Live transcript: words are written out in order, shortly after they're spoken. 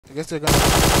I guess they're gonna.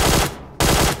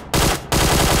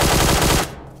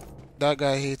 That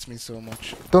guy hates me so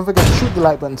much. Don't forget to shoot the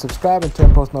like button, subscribe, and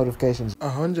turn post notifications.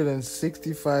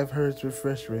 165 hertz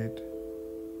refresh rate.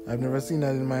 I've never seen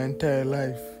that in my entire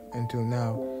life until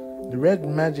now. The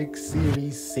redmagic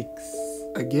Series 6.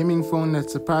 A gaming phone that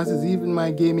surpasses even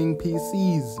my gaming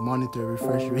PC's monitor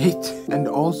refresh rate and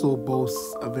also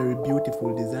boasts a very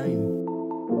beautiful design.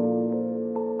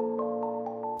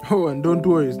 Oh, and don't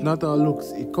worry, it's not all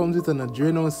looks. It comes with an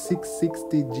Adreno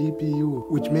 660 GPU,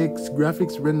 which makes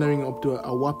graphics rendering up to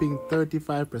a whopping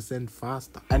 35%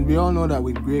 faster. And we all know that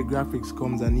with great graphics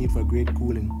comes a need for great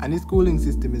cooling. And this cooling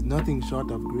system is nothing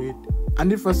short of great.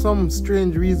 And if for some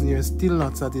strange reason you're still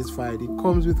not satisfied, it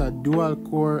comes with a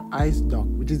dual-core ice duct,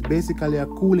 which is basically a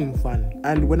cooling fan.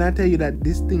 And when I tell you that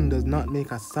this thing does not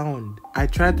make a sound, I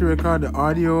tried to record the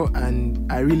audio and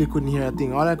I really couldn't hear a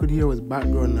thing. All I could hear was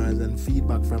background noise and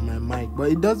feedback from my mic. But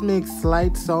it does make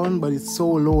slight sound, but it's so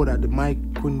low that the mic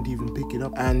couldn't even pick it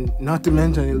up. And not to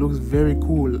mention, it looks very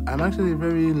cool. I'm actually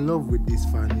very in love with this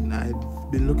fan.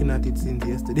 I've been looking at it since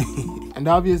yesterday. And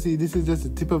obviously this is just the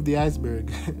tip of the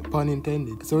iceberg, pun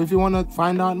intended. So if you want to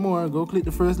find out more, go click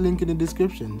the first link in the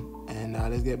description. And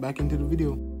let's get back into the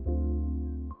video.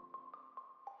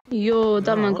 Yo,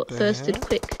 that man got thirsted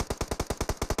quick.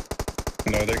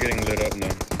 No, they're getting lit up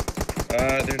now.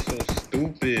 Ah, they're so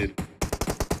stupid.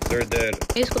 They're dead.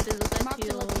 Ace got this guy to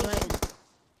your right.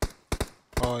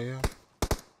 Oh yeah.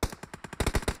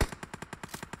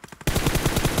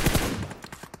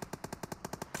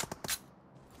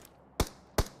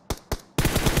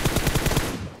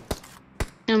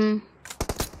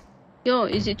 Yo,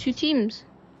 is it two teams?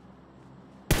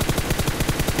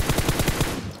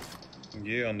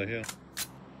 Yeah, on the hill.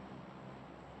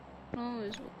 No,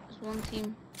 it's one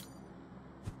team.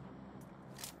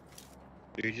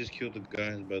 They just killed the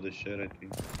guys by the shed, I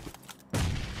think.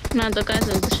 Nah, the guys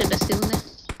in the shed are still there.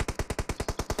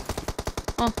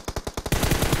 Oh.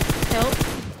 Help.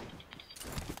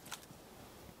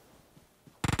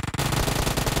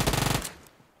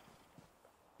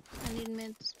 I need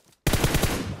meds.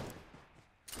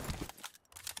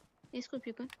 It's good,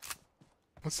 people.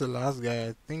 What's the last guy?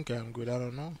 I think I'm good. I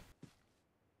don't know.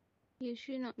 You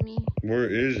sure not me? Where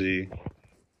is he?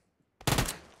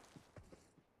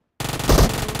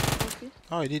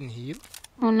 Oh, he didn't heal?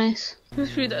 Oh, nice.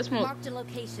 Who's through that smoke? Marked a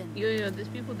location. Yo, there's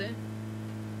people there.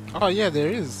 Oh yeah, there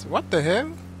is. What the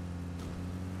hell?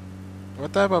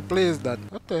 What type of play is that?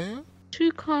 What the hell?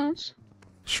 2 cars.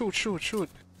 Shoot, shoot, shoot.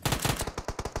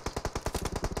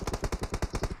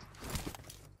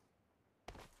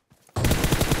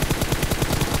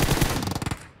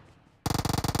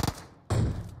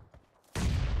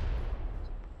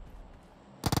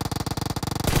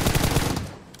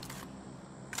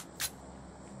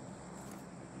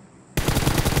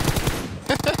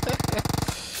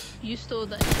 You stole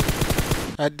that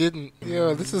shit. I didn't.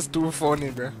 Yo, this is too funny,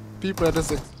 bro. People are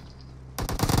just.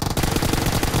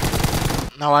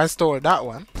 Now I stole that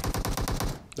one.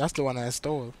 That's the one I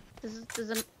stole. There's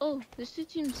 2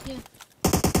 teams here.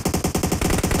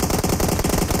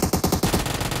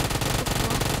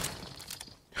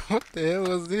 What the hell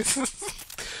was this?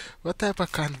 What type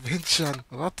of convention?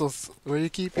 Were you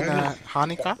keeping a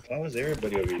Hanukkah? Why was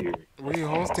everybody over here? Were you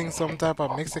hosting some type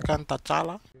of Mexican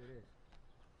tachala?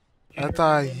 I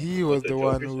thought he was the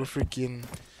one who freaking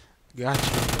got you.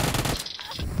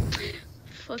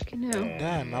 Fucking hell.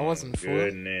 Damn, I wasn't full.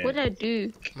 What'd I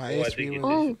do? My HP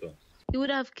was... Oh, you would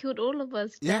have killed all of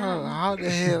us. Yeah, Damn. how the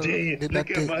hell did that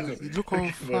take? Look how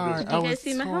far Did I you was guys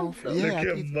see my health? Yeah, I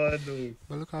did.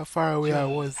 But look how far away I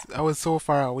was. I was so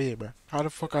far away, bro. How the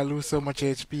fuck I lose so much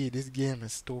HP? This game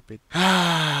is stupid.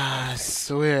 I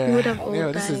swear. You would have all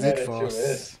Yo, this is died. it for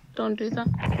us. Don't do that.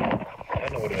 I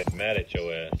know what I'm mad at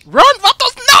your ass. Run,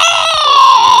 Vatos! No!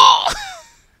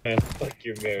 Man, fuck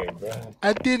your man, bro.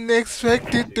 I didn't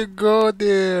expect it to go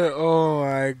there. Oh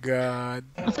my god.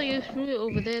 I thought you threw it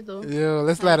over there though. Yo,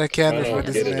 let's light a candle for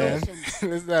this Get it man. off.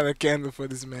 Let's light a candle for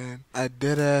this man. I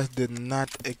did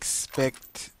not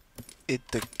expect it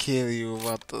to kill you,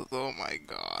 Vatos. Oh my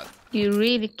god. You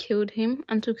really killed him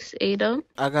and took his aid out.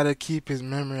 I gotta keep his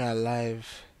memory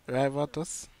alive. Right,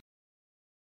 Vatos?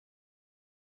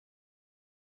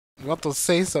 Vatos,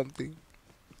 say something.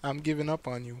 I'm giving up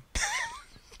on you.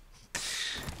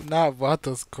 Nah,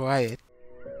 Vatos, quiet.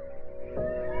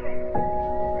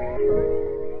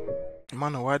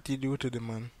 Man, what did you do to the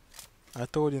man? I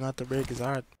told you not to break his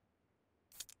heart.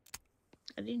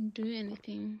 I didn't do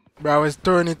anything. Bro, I was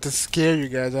throwing it to scare you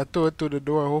guys. I threw it through the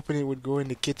door hoping it would go in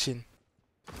the kitchen.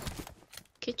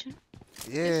 Kitchen?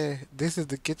 Yeah, this is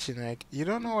the kitchen, right? You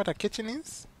don't know what a kitchen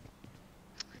is?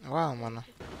 Wow, man.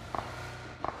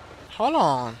 Hold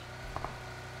on.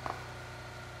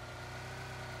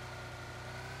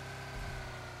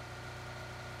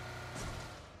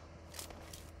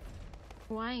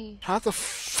 Why? How the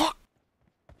fuck?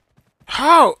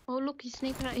 How? Oh look, he's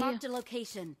sneaking right here. Marked a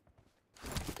location.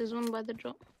 There's one by the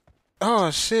drop.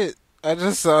 Oh shit. I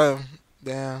just saw him.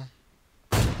 Damn.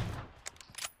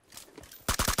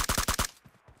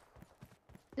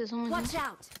 There's one Watch here.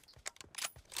 out.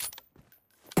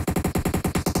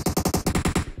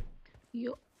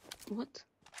 Yo, what?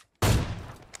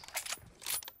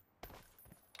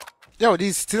 Yo,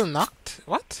 these still knocked?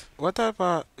 What? What type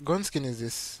of gun skin is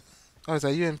this? Oh, it's a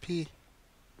UMP.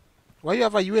 Why you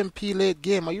have a UMP late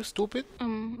game? Are you stupid? A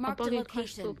Marked a buggy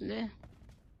crashed location. over there.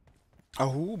 A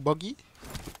who? Buggy?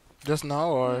 Just now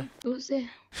or? It was there.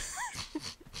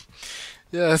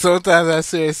 Yeah, sometimes I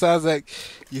say it sounds like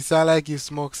you sound like you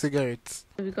smoke cigarettes.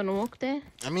 Are we gonna walk there?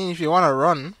 I mean, if you want to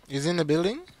run, is in the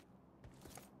building?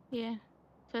 Yeah.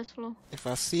 First floor. If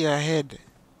I see a head,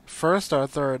 first or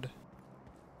third?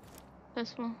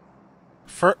 First floor.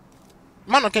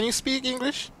 Mano, can you speak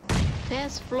English?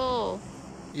 First floor.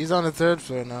 He's on the third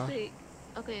floor now. Wait.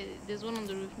 Okay, there's one on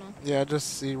the roof now. Yeah,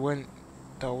 just he went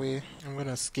that way. I'm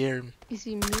gonna scare him. Is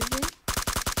he moving?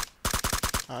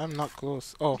 I'm not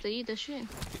close. Oh, Is he the shooting?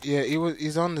 yeah,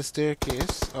 he's on the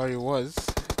staircase, or he was.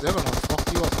 They're gonna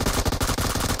fuck you up.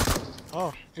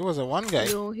 Oh, it was a one guy.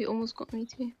 Yo, he almost got me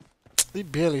too. He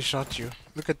barely shot you.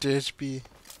 Look at your HP.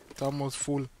 It's almost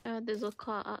full. There's a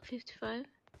car at 55.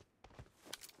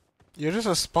 You're just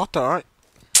a spotter, aren't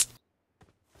you?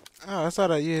 Oh, I saw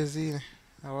that USZ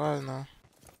a while now.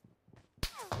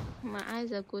 My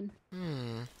eyes are good.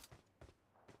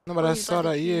 No, but Oh, I you saw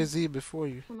got that the key. USZ before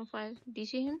you. 105. Do you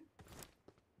see him?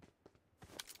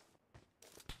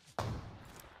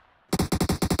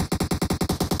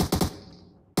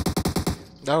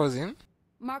 That was him?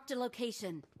 Marked a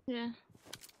location. Yeah.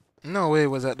 No way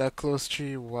was at that close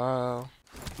tree. Wow.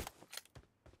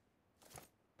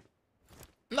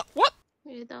 No, what?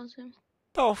 Yeah, that was him.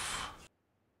 The What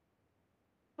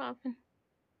happened?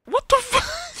 what the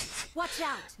fuck? Watch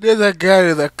out. There's a guy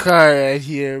with a car right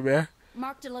here, man.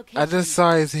 Marked a location. I just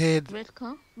saw his head. Red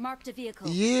car? Marked a vehicle.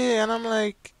 Yeah, and I'm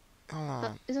like, hold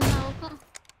on. Isn't that our car?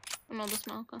 Oh, no, that's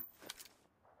not our car.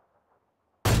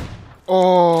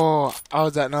 Oh, I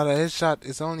was at another headshot.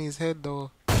 It's only his head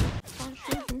though. Oh,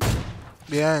 shoot him.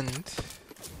 Behind.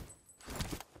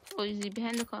 Oh, is he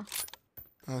behind the car?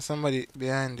 Somebody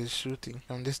behind is shooting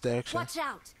from this direction. Watch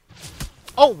out.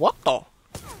 Oh, what the?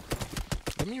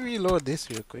 Let me reload this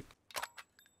real quick.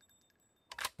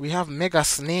 We have mega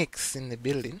snakes in the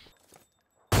building.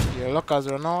 Your luck has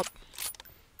run out.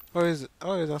 Oh, it's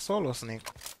a solo snake.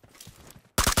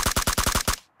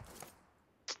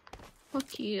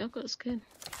 Fuck you, I got scared.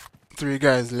 3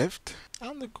 guys left.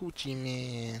 I'm the Gucci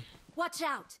man. Watch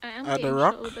out. I am At the getting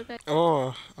rock? shot with the guy.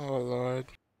 Oh lord.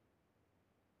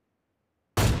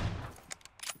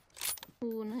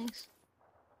 Oh, nice.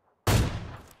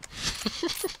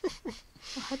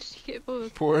 How did you get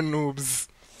both? Poor noobs.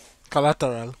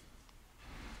 Collateral.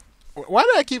 Why do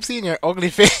I keep seeing your ugly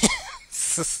face?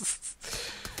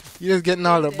 You just getting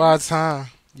all the bad, huh?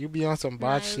 You be on some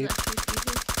bad shit.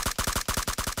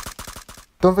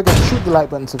 Don't forget to shoot the like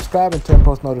button, subscribe and turn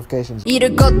post notifications.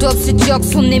 잃을 것도 없을 적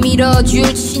손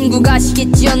내밀어줄 친구가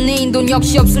시겠지 연예인 돈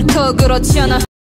역시 없을 터 그렇지 않아